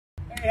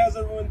Hey, how's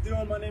everyone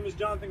doing? My name is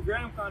Jonathan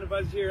Graham, Client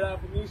Advisor here at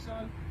Apple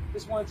Nissan.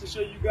 Just wanted to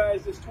show you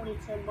guys this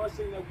 2010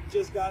 Mustang that we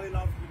just got in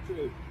off the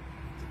trade.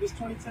 So this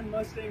 2010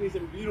 Mustang is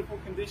in beautiful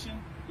condition.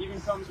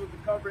 Even comes with the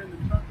cover in the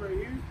trunk right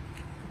here.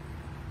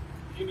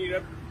 If you need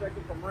it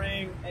protected from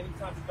rain, any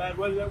type of bad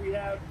weather that we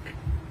have.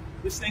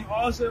 This thing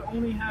also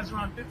only has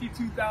around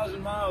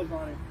 52,000 miles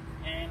on it,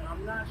 and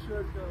I'm not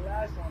sure it's gonna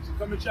last long. So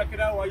come and check it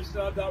out while you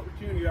still have the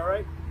opportunity. All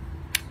right?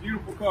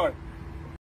 Beautiful car.